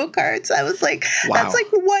 yellow cards. I was like, that's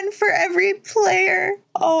like 1 for every player.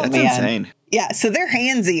 Oh, that's insane. Yeah, so they're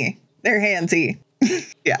handsy.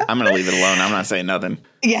 Yeah. I'm going to leave it alone. I'm not saying nothing.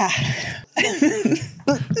 Yeah.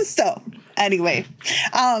 So, anyway.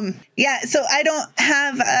 So I don't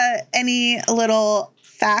have any little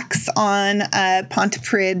facts on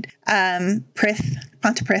Pontypridd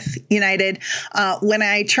United. When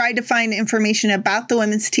I tried to find information about the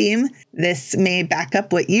women's team, this may back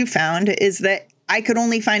up what you found, is that I could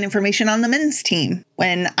only find information on the men's team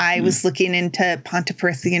when I was looking into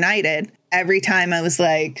Pontypridd United. Every time I was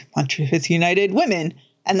like, Pontypridd United Women.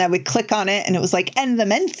 And I would click on it and it was like, and the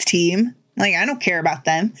men's team. Like, I don't care about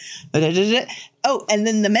them. Oh, and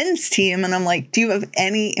then the men's team. And I'm like, do you have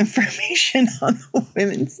any information on the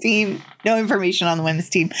women's team? No information on the women's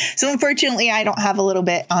team. So unfortunately, I don't have a little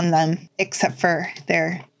bit on them, except for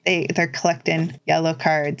they're collecting yellow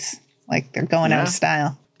cards. Like, they're going out of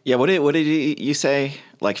style. Yeah, what did you say?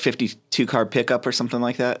 Like 52 card pickup or something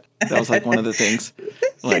like that? That was like one of the things.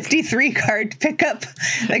 53 card pickup.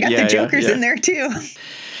 They got the jokers in there too.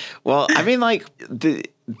 Well, I mean, like,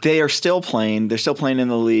 they are still playing. They're still playing in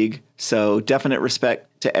the league. So definite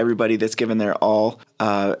respect to everybody that's given their all.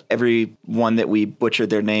 Everyone that we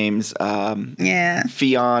butchered their names.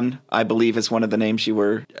 Fionn, I believe, is one of the names you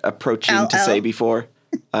were approaching to say before.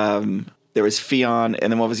 There was Fionn,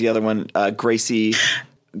 and then what was the other one? Gracie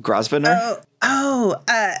Grosvenor?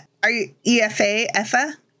 Are you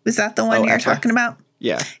EFA? Was that the one you're talking about?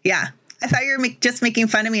 Yeah. Yeah. I thought you were just making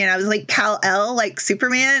fun of me, and I was like, Kal-El, like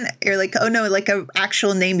Superman? You're like, oh no, like an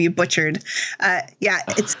actual name you butchered.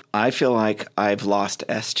 It's. I feel like I've lost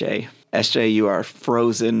SJ. SJ, you are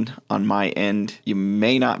frozen on my end. You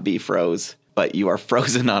may not be froze, but you are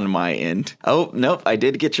frozen on my end. Oh, nope, I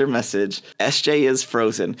did get your message. SJ is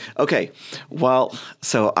frozen. Okay, well,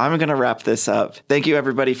 so I'm going to wrap this up. Thank you,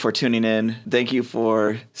 everybody, for tuning in. Thank you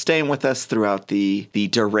for staying with us throughout the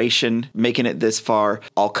duration, making it this far.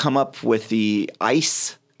 I'll come up with the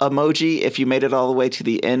ice emoji if you made it all the way to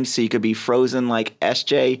the end so you could be frozen like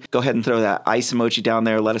SJ. Go ahead and throw that ice emoji down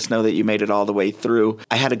there. Let us know that you made it all the way through.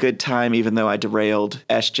 I had a good time even though I derailed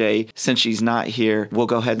SJ. Since she's not here, we'll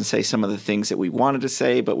go ahead and say some of the things that we wanted to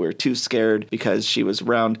say, but we're too scared because she was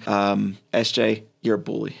around. SJ, you're a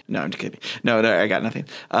bully. No, I'm just kidding. No, I got nothing.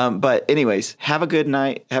 But anyways, have a good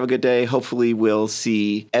night. Have a good day. Hopefully we'll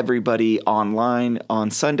see everybody online on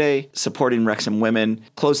Sunday supporting Wrexham Women,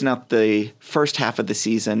 closing out the first half of the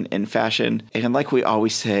season in fashion. And like we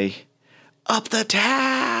always say, up the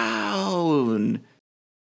town.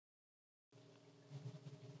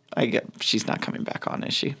 She's not coming back on,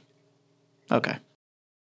 is she? Okay.